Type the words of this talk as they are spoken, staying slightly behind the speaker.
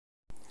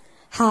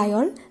Hi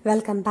all,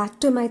 welcome back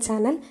to my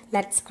channel.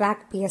 Let's crack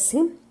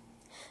PSC.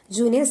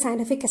 Junior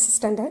Scientific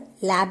Assistant,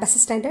 Lab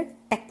Assistant,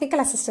 Technical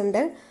Assistant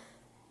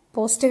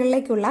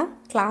പോസ്റ്റുകളിലേക്കുള്ള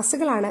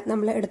ക്ലാസ്സുകളാണ്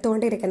നമ്മൾ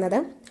എടുത്തുകൊണ്ടിരിക്കുന്നത്.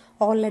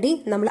 Already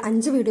നമ്മൾ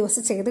 5 videos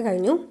ചെയ്തു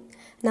കഴിഞ്ഞു.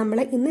 നമ്മൾ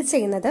ഇന്ന്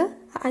ചെയ്യുന്നത്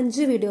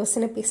 5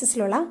 വീഡിയോസിന്റെ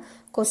ബേസിസിലുള്ള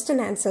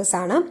ക്വസ്റ്റ്യൻ ആൻസേഴ്സ്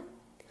ആണ്.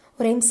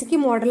 ഒരു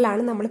MCQ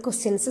മോഡലിലാണ് നമ്മൾ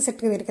ക്വസ്റ്റ്യൻസ്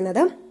സെറ്റ്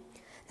ചെയ്തിരിക്കുന്നത്.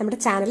 നമ്മുടെ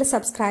ചാനൽ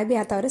സബ്സ്ക്രൈബ്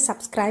ചെയ്യാത്തവർ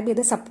സബ്സ്ക്രൈബ്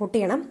ചെയ്ത് സപ്പോർട്ട്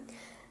ചെയ്യണം.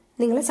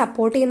 നിങ്ങൾ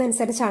സപ്പോർട്ട്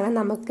ചെയ്യുന്നതനുസരിച്ചാണ്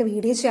നമുക്ക്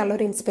വീഡിയോ ചെയ്യാനുള്ള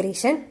ഒരു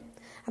ഇൻസ്പിറേഷൻ.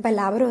 അപ്പോൾ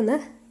എല്ലാവരും ഒന്ന്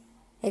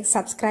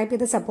സബ്സ്ക്രൈബ്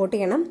ചെയ്ത് സപ്പോർട്ട്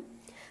ചെയ്യണം.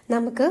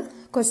 നമുക്ക്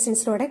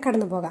ക്വസ്റ്റ്യൻസിലൂടെ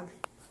കടന്നു പോകാം.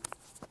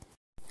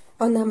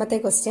 ഒന്നാമത്തെ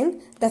question,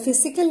 the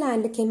physical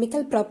and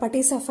chemical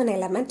properties of N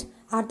element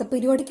are the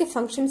periodic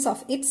functions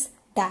of its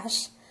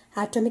dash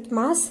atomic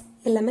mass,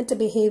 element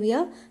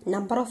behaviour,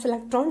 number of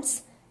electrons,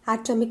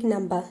 atomic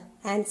number.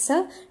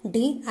 Answer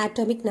D,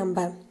 atomic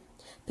number.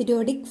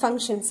 Periodic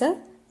functions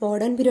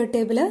modern period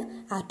table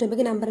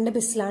atomic നമ്പറിന്റെ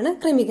ബേസിലാണ്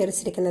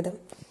ക്രമീകരിച്ചിരിക്കുന്നത്.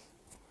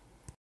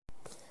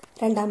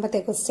 രണ്ടാമത്തെ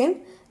question,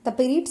 the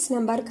periods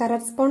number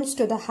corresponds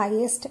to the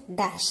highest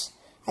dash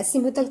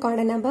Azimuthal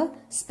quantum number,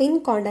 spin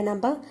quantum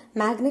number,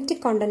 magnetic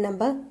quantum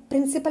number,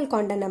 principal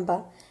quantum number.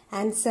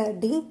 Answer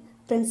D,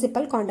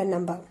 principal quantum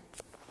number.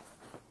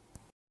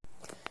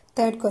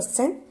 Third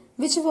question,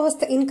 which was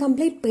the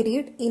incomplete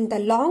period in the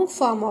long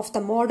form of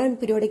the modern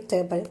periodic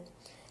table?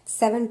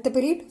 7th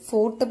period,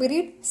 4th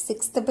period,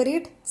 6th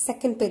period,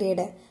 2nd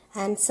period.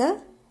 Answer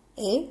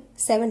A,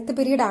 7th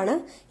period ആണ്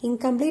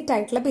incomplete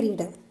ആയിട്ടുള്ള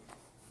period.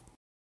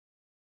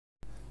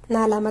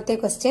 നാലാമത്തെ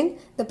question,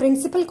 the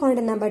principal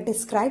quantum number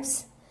describes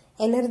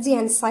energy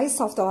and size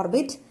of the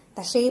orbit,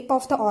 the shape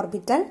of the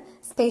orbital,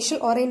 spatial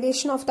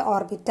orientation of the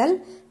orbital,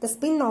 the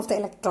spin of the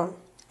electron.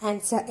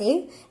 Answer A,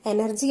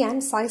 energy and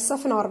size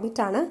of an orbit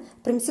ആണ്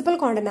principal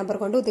quantum number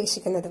കൊണ്ട്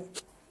ഉദ്ദേശിക്കുന്നത്.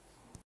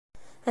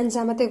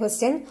 അഞ്ചാമത്തെ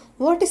question,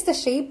 what is the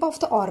shape of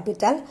the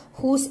orbital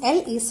whose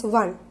L is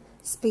 1?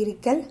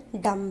 Spherical,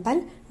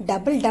 dumbbell,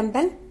 double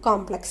dumbbell,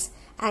 complex.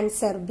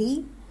 Answer B,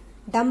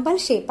 dumbbell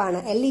shape ആണ്.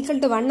 L equal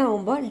to 1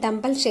 ആവുമ്പോൾ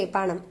dumbbell shape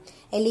ആണ്.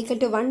 L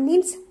equal to 1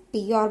 means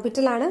p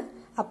orbital ആണ്.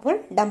 അപ്പോൾ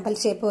dumbbell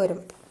shape വരും.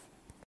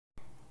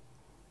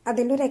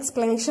 അതിന്റെ ഒരു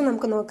explanation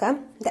നമുക്ക് നോക്കാം.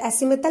 The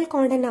azimuthal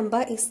quantum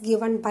number is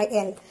given by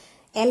L.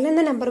 L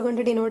എന്ന നമ്പർ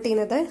കൊണ്ട് ഡിനോട്ട്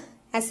ചെയ്യുന്നത്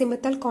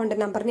അസിമുത്തൽ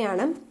ക്വാണ്ടം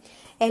നമ്പറിനെയാണ്.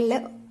 എൽ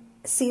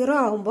 0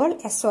 ആവുമ്പോൾ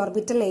എസ്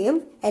ഓർബിറ്റലിനെയും,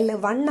 എൽ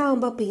 1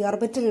 ആവുമ്പോൾ പി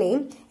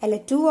ഓർബിറ്റലിനെയും, എൽ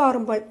 2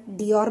 ആവുമ്പോൾ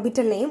ഡി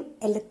ഓർബിറ്റലിനെയും,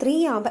 എൽ 3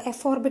 ആവുമ്പോൾ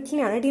എഫ്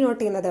ഓർബിറ്റലിനെയാണ്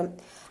ഡിനോട്ട് ചെയ്യുന്നത്.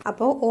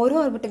 അപ്പോൾ ഓരോ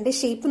ഓർബിറ്റലിന്റെ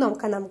ഷേപ്പ്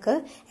നോക്കാം നമുക്ക്.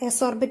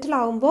 എസ് ഓർബിറ്റൽ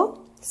ആവുമ്പോൾ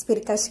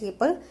സ്പിരിക്കൽ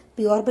ഷേപ്പ്,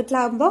 പി ഓർബിറ്റൽ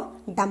ആവുമ്പോൾ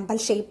ഡംബൽ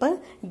ഷേപ്പ്,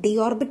 ഡി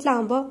ഓർബിറ്റൽ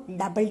ആവുമ്പോൾ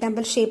double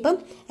dumbbell shape,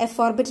 F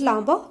orbital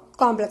ആവുമ്പോൾ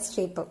കോംപ്ലക്സ്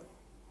ഷേപ്പ്.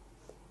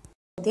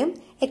 ചോദ്യം,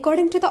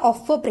 according to the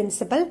offer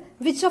principal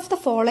which of the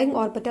following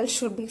orbital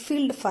should be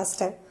filled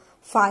first?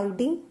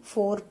 5D,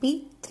 4P,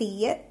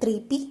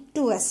 3P,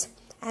 2S.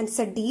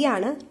 Answer D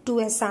ആണ്,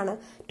 2S ആണ്.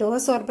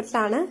 2S orbital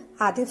ആണ്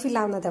ആദ്യം ഫിൽ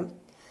ആവുന്നത്.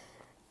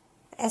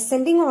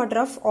 Ascending order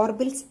of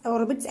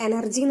orbits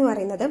energy എന്ന്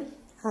പറയുന്നത്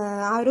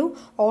ആ ഒരു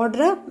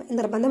ഓർഡർ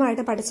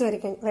നിർബന്ധമായിട്ട്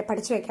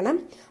പഠിച്ചു വെക്കണം.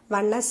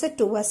 1S,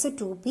 2S,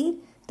 2P,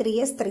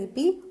 3S, 3P,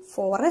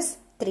 4S,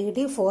 3D,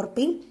 4P,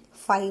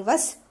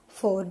 5S,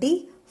 4D,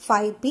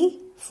 5P,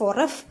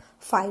 4F,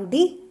 5D,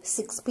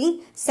 6P,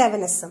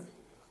 7S.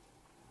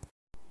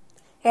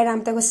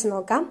 ഏഴാമത്തെ ക്വസ്റ്റ്യൻ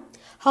നോക്കാം.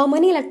 How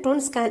many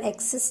electrons can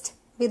exist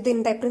within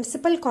the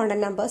principal quantum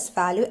numbers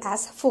value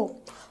as 4?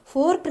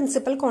 4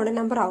 principal quantum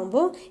number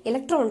ആവുമ്പോൾ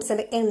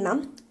ഇലക്ട്രോൺസിന്റെ എണ്ണം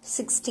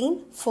 16,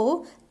 4,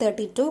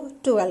 32,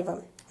 12.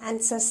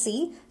 Answer C,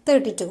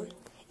 32.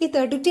 ഈ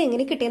 32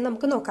 എങ്ങനെ കിട്ടിയെന്ന്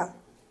നമുക്ക് നോക്കാം.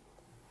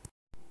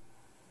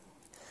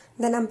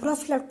 The number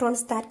of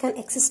electrons that can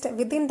exist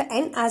within the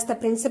n as the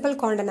principal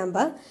quantum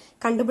number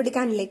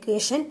കണ്ടുപിടിക്കാനുള്ള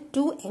equation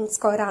 2n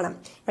square ആണ്.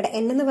 ഇവിടെ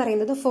n എന്ന്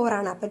പറയുന്നത് 4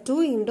 ആണ്. അപ്പോൾ 2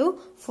 into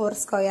 4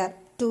 square,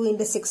 2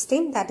 into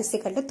 16, that is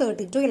equal to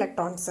 32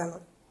 electrons ആണ്.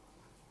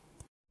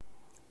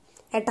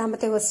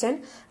 എട്ടാമത്തെ question,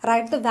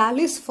 write the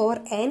values for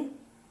n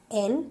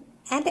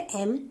and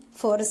m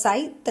for psi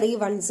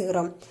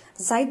 310.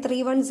 psi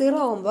 310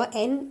 ആവുമ്പോൾ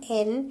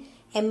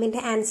n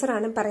mന്റെ ആൻസർ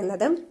ആണ്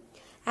പറയുന്നത്.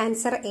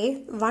 ആൻസർ എ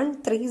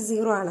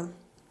 130 ആണ്.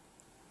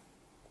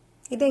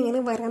 ഇതെങ്ങനെ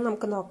വരാൻ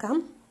നമുക്ക് നോക്കാം.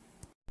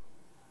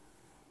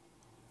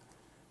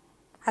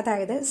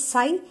 അതായത്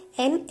psi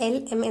n l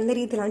m എന്ന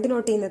രീതിയിലാണ്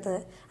ഡിനോട്ട് ചെയ്യുന്നത്.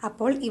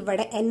 അപ്പോൾ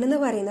ഇവിടെ n എന്ന്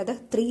പറയുന്നത്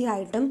 3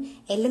 ആയിട്ടും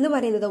l എന്ന്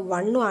പറയുന്നത്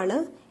 1 ആണ്,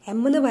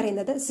 m എന്ന്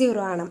പറയുന്നത്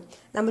 0 ആണ്.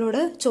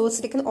 നമ്മളോട്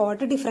ചോദിച്ചിരിക്കുന്ന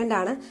ഓർഡർ ഡിഫറെന്റ്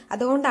ആണ്,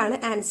 അതുകൊണ്ടാണ്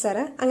ആൻസർ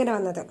അങ്ങനെ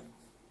വന്നത്.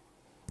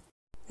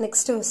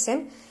 Next question,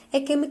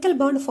 A chemical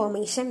bond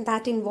formation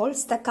that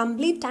involves the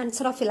complete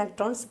transfer of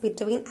electrons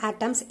between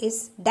atoms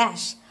is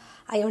dash.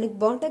 Ionic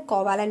bond,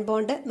 covalent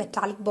bond,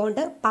 metallic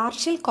bond,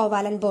 partial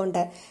covalent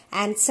bond.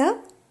 Answer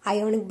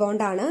ionic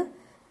bond ആണ്.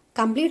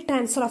 Complete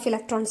transfer of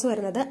electrons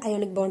വരുന്നത്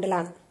ionic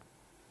ബോണ്ടിലാണ്.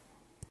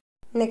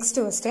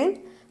 Next question,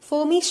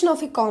 formation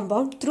of A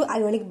compound through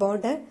ionic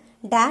bond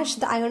dash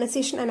the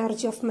ionization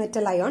energy of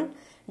metal ion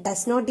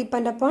does not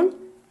depend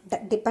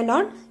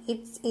on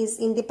it is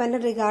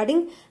independent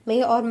regarding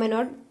may or may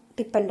not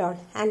depend on.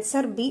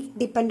 Answer B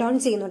depend on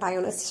ചെയ്യുന്നുണ്ട്.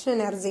 Ionisation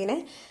എനർജീനെ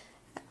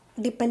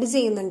depend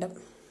ചെയ്യുന്നുണ്ട്.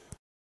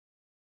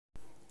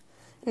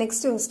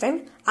 Next question.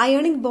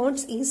 Ionic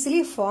bonds easily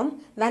form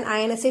when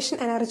ionization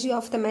energy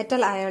of the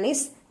metal ion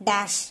is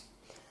dash.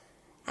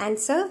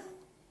 Answer.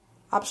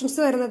 Options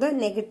വരുന്നത്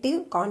negative,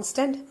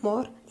 constant,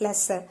 more,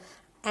 less.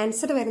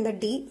 Answer വരുന്നത്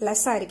D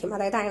less ആയിരിക്കും.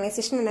 അതായത്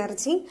ionisation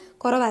energy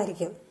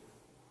കുറവായിരിക്കും.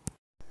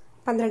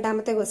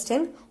 12ാമത്തെ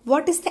question.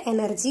 What is the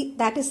energy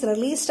that is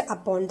released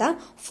upon the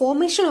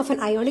formation of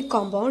N ionic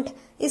compound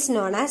is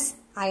known as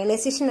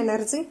ionization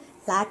energy,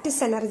 lattice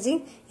energy,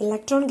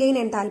 electron gain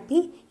enthalpy,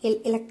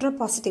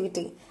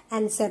 electropositivity.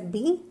 Answer B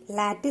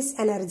lattice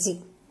energy.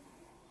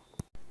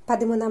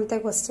 13ാമത്തെ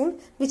question.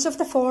 Which of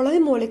the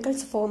following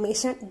molecules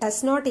formation does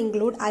not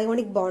include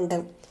ionic bond?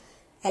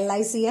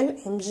 LiCl,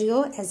 MgO,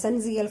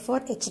 SnCl4,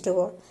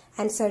 H2O.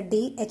 Answer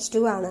D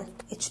H2 ആണ്.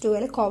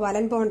 H2ൽ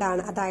covalent bond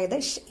ആണ്. അതായത്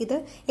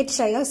it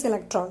shares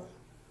electron.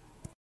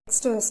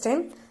 Next question.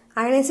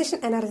 Ionization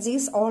energy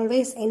is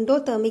always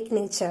endothermic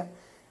nature.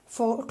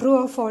 True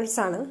or false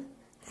ആണ്.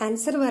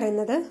 Answer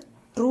പറയുന്നത്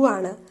true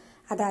ആണ്.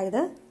 അതായത്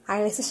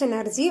ionisation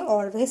energy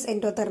always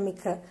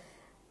endothermic,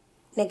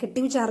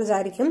 negative charge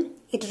ആയിരിക്കും.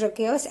 It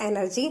requires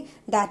energy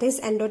that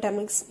is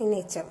endothermic in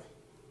nature.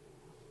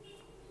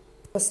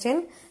 Question.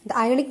 The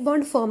ionic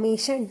bond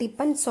formation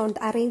depends on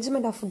the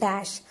arrangement of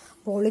dash,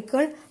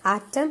 molecule,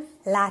 atom,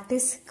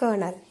 lattice,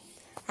 kernel.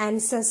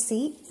 Answer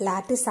C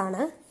lattice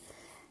ആണ്.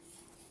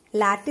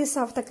 Lattice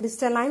of the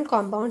crystalline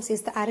compounds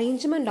is the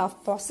arrangement of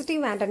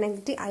positive and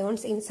negative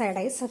ions inside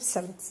a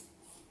substance.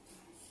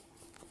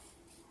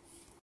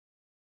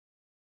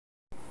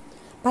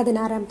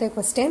 16ാമത്തെ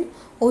question.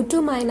 O2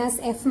 minus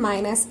F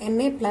minus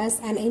Na plus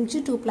and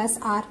Mg2 plus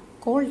are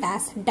called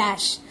as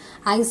dash.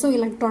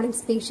 Isoelectronic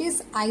species,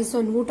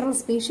 isoneutral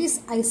species,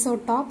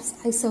 isotopes,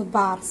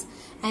 isobars.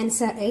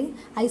 Answer A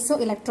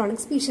isoelectronic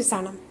species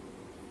ആണ്.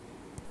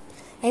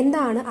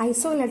 എന്താണ്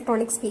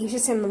isoelectronic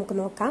species എന്ന് നമുക്ക്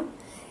നോക്കാം.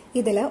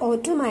 ഇതിൽ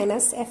O2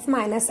 minus F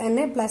minus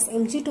Na plus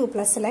Mg2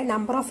 പ്ലസിലെ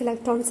number of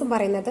ഇലക്ട്രോൺസും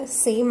പറയുന്നത്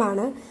same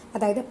ആണ്.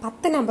 അതായത്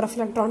 10 number of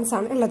electrons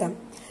ആണ് ഉള്ളത്.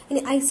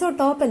 ഇനി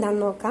ഐസോടോപ്പ്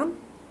എന്താണെന്ന് നോക്കാം.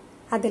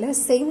 അതിൽ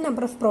സെയിം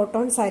നമ്പർ ഓഫ്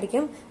പ്രോട്ടോൺസ്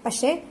ആയിരിക്കും,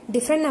 പക്ഷേ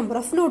ഡിഫറെന്റ് നമ്പർ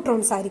ഓഫ്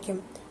ന്യൂട്രോൺസ് ആയിരിക്കും.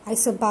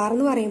 ഐസോബാർ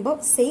എന്ന് പറയുമ്പോൾ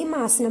സെയിം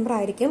മാസ് നമ്പർ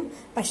ആയിരിക്കും,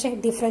 പക്ഷേ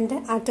ഡിഫറെന്റ്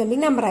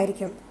ആറ്റോമിക് നമ്പർ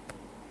ആയിരിക്കും.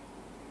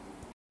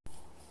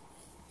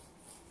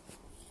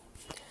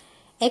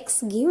 X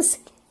gives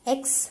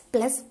X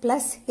plus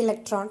plus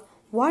electron.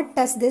 What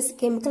does this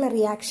chemical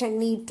reaction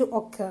need to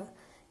occur?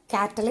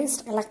 Catalyst,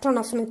 electron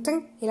affinity,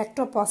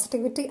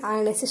 electropositivity,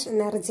 ionization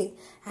energy.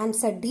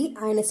 Answer D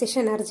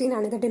ionization energy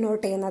ആണ് ഇത്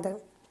denote ചെയ്യുന്നത്.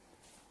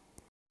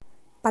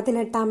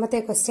 18ാമത്തെ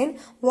question.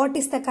 What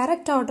is the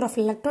correct order of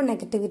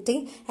electronegativity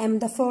and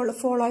the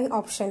following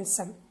options?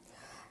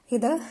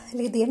 ഇത്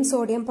lithium,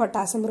 sodium,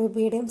 potassium,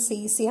 rubidium,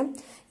 caesium.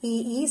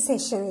 ഈ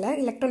സെഷനിൽ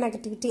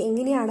electronegativity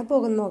എങ്ങനെയാണ്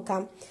പോകുന്നത്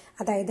നോക്കാം.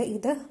 അതായത്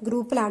ഇത്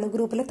ഗ്രൂപ്പിലാണ്.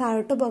 ഗ്രൂപ്പിൽ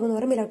താഴോട്ട്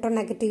പോകുന്നവരും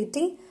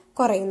ഇലക്ട്രോനെഗറ്റിവിറ്റി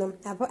കുറയുന്നു.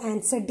 അപ്പോൾ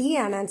ആൻസർ ഡി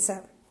ആണ് answer.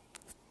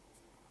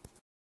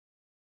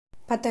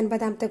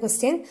 19ാമത്തെ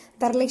question.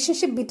 The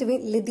relationship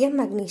between lithium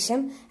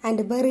magnesium and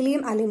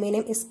beryllium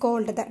aluminum is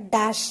called the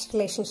dash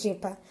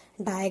relationship.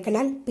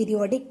 Diagonal,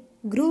 periodic,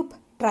 group,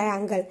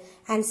 triangle.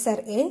 Answer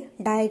A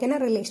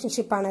diagonal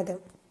relationship ആണത്.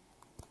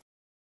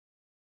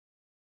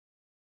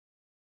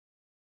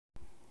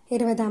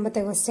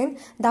 20ാമത്തെ question.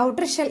 The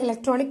outer shell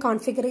electronic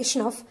configuration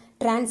of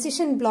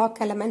transition block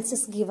elements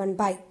is given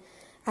by.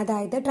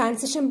 അതായത്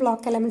transition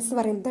block elements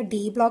പറയുന്നത്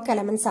D block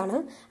elements ആണ്.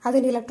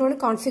 അതിന്റെ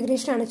electronic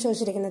configuration ആണ്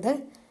ചോദിച്ചിരിക്കുന്നത്.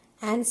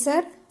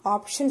 Answer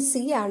option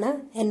C ആണ്.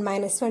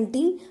 N-1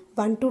 D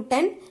 1 to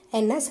 10,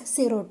 NS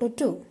 0 to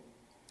 2.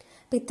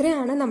 അപ്പം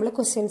ഇത്രയാണ് നമ്മൾ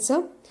ക്വസ്റ്റ്യൻസ്.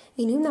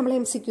 ഇനിയും നമ്മൾ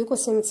MCQ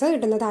ക്വസ്റ്റ്യൻസ്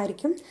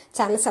ഇടുന്നതായിരിക്കും.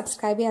 ചാനൽ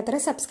സബ്സ്ക്രൈബ്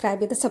ചെയ്യാത്തവരെ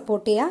സബ്സ്ക്രൈബ് ചെയ്ത്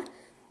സപ്പോർട്ട് ചെയ്യുക.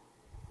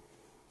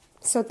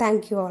 So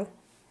thank you all.